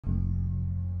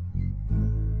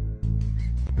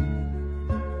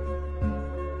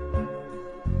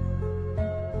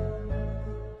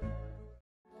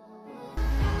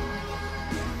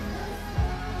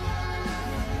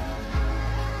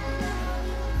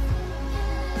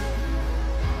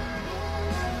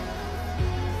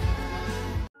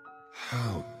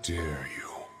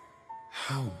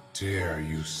dare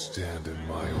you stand in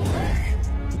my way?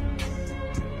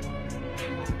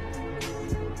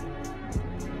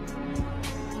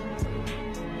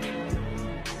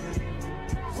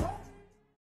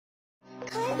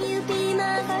 Could you be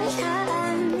my first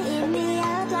time? Eat me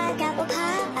up like apple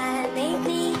pie. Make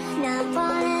me not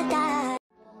wanna die.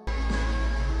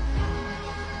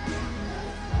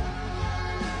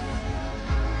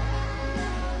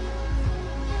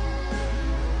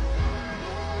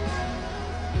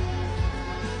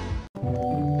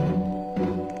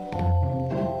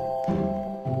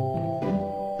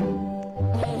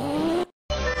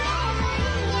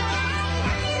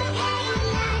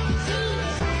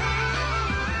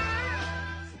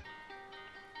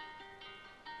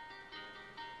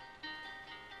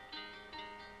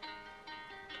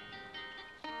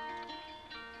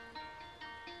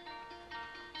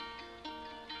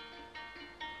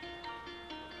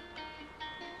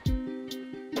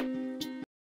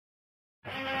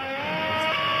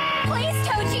 Please,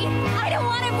 Toji, I don't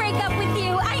want to break up with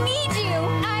you. I need you.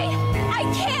 I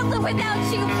can't live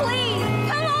without you. Please,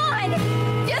 come on.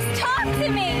 Just talk to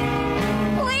me.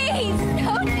 Please,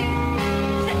 Toji.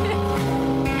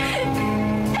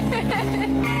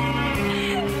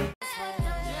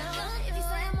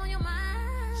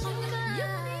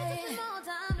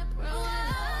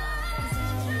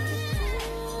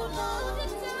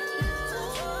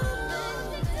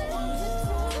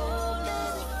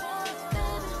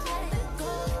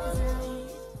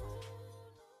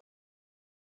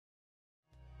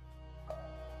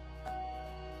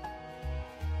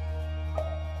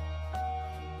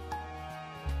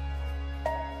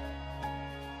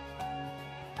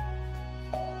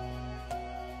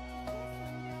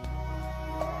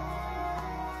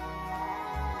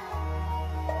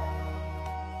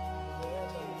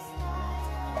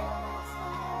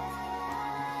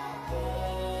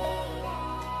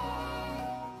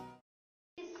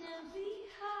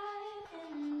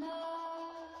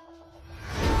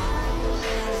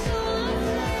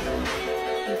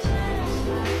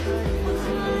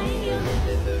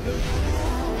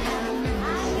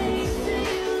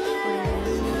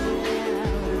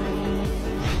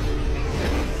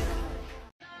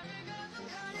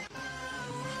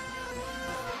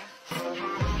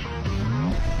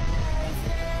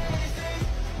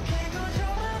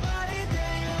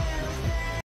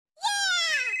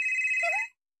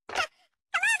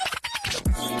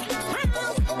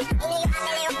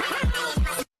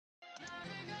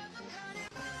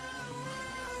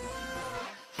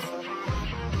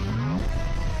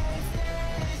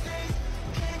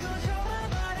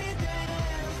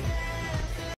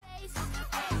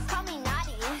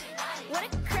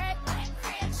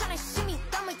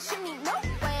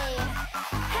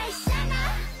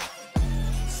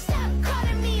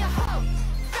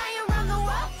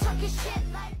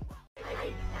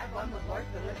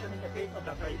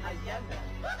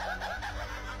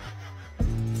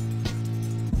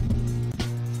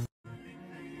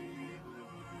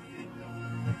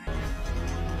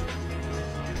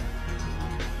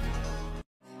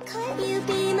 Could you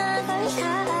be my first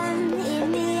time? Eat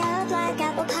me up like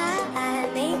apple pie.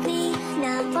 Make me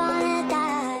not wanna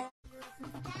die.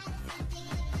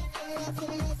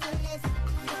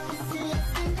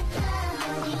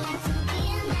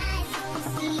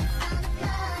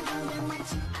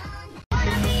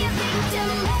 Wanna be a victim,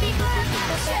 ready for a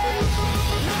capture.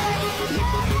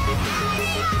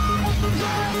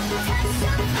 Touch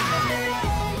some fire.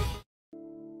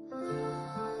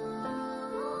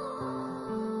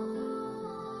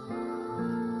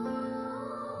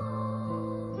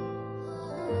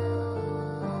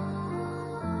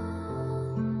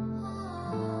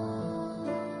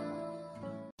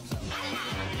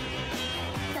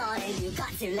 You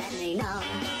got to let me know.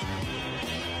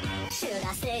 Should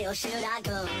I stay or should I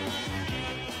go?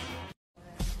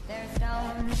 There's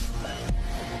stones.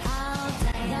 I'll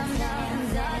take them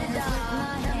down. Da da da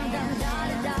da da da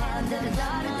da da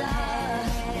da da.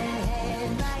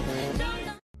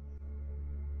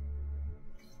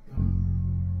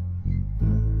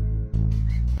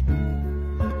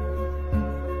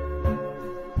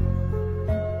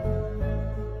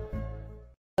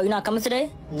 Oh, you're not coming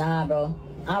today? Nah, bro.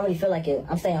 I don't really feel like it.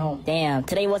 I'm staying home. Damn,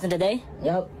 today wasn't the day?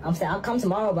 Yup. I'll come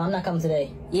tomorrow, but I'm not coming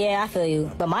today. Yeah, I feel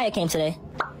you. But Maya came today.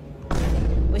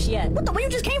 Where she at? What the? Where you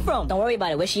just came from? Don't worry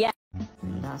about it. Where she at?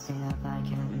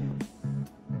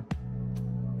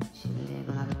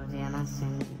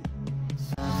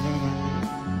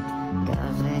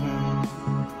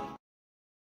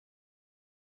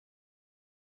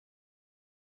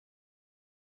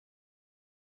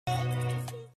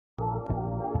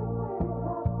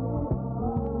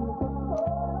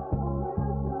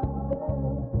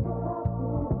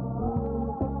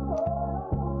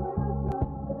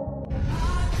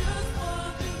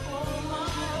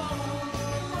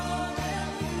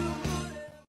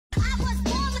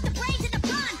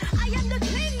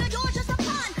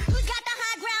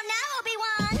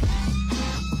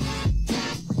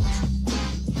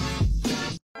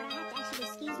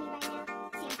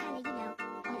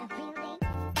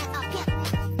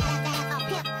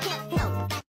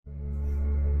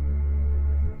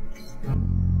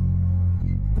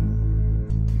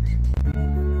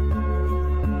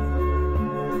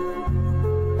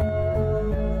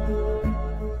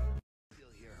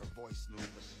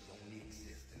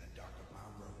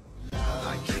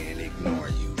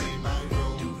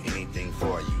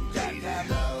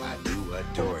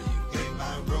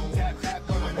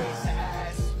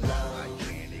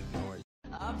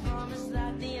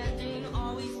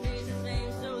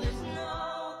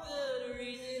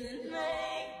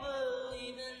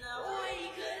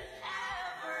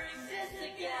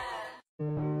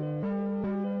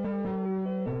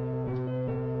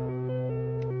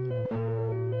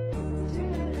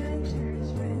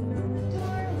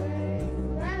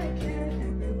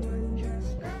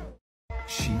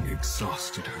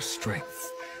 her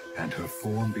strength, and her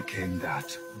form became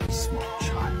that of a small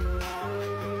child.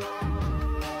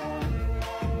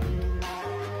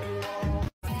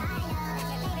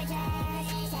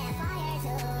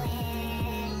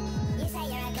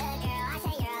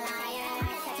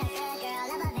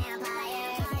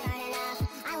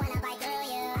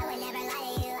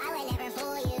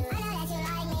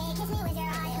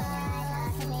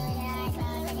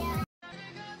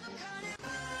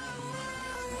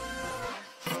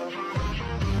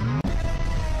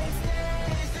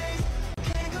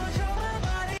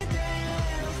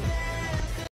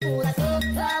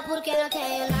 Porque não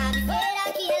tenho nada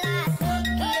feira que laço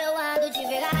que eu ando de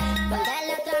verdade. Quando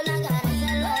ela tá na garagem,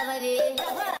 ela vai ver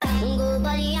gol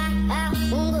bolinha,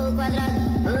 gol quadrado,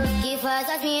 que faz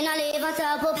as minas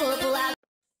levantar o popô pro ar.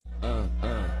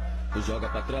 Tu joga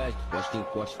pra trás, costa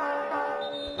encosta,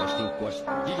 costa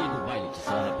encosta. DJ do baile te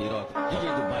sarra piroca,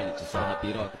 DJ do baile te sarra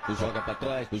piroca. Tu joga pra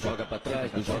trás, tu joga pra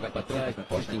trás, tu joga pra trás.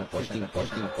 Encosta, encosta,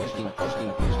 encosta, encosta, encosta, encosta, encosta,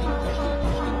 encosta,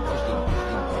 encosta,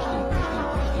 encosta, encosta,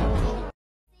 encosta.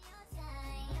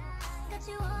 Got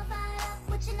you all fired up,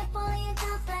 with your Napoleon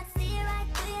complex. See you right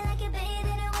through you like you're bathed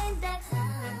in a Windex.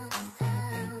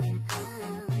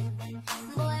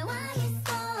 Boy, why you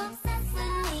so obsessed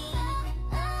with me?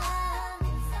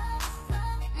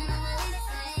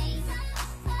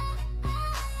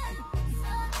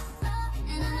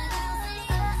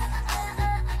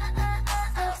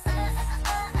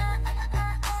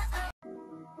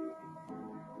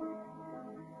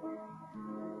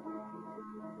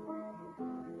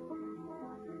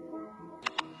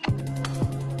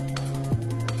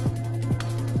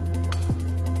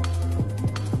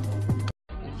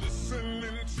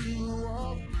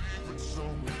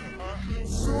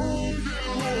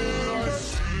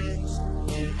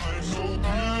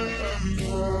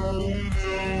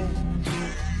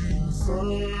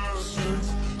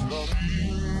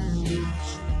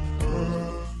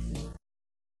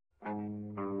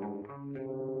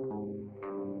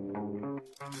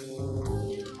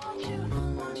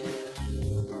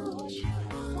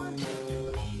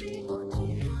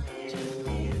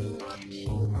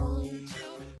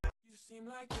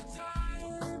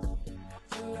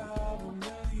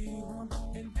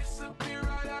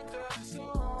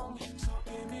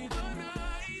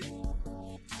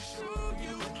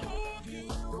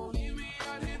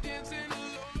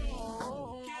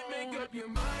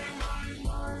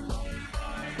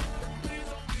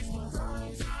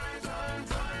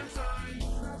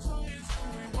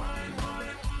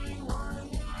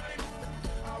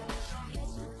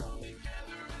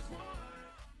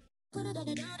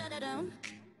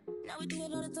 Now we do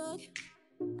it on the talk.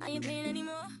 I ain't playing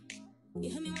anymore.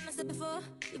 You heard me when I said before.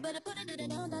 You better put it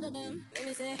down. Let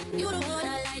me say, you the one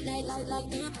I like.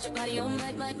 Put your body on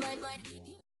might. Now you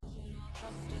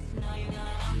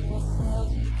gotta know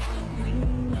yourself. You can't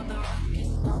bring up the rocket.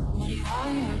 Stop money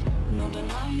higher. No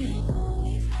denying.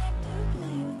 Always have to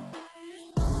play.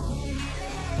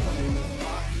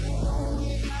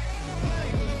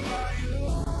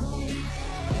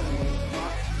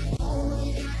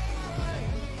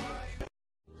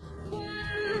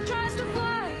 Tries to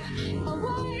fly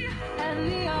away, and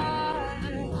the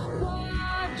other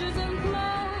watches and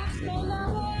flows no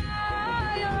longer.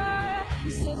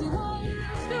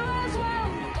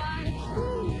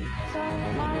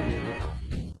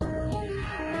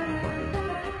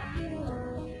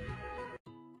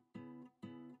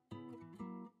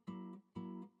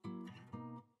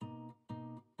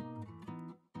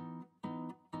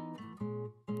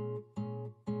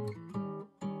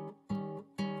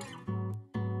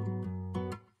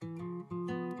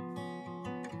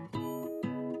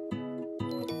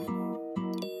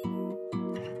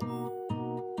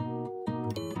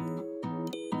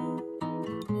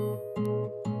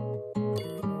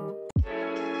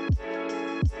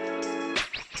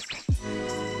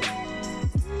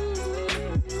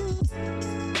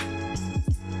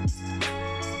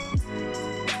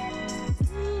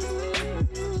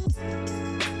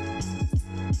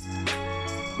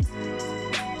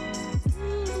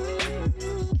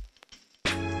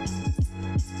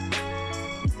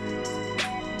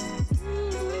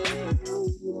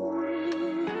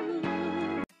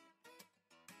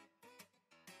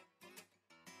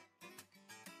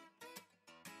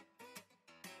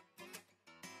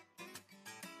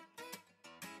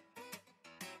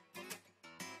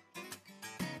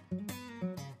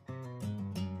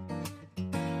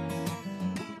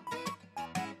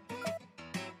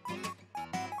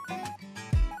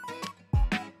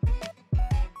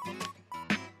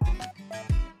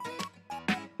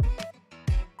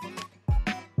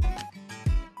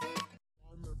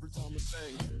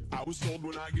 I was told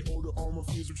when I get older all my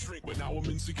fears would shrink, but now I'm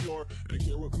insecure and I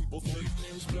care what people think.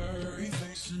 Name's blurry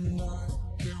face and I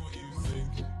care what you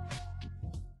think.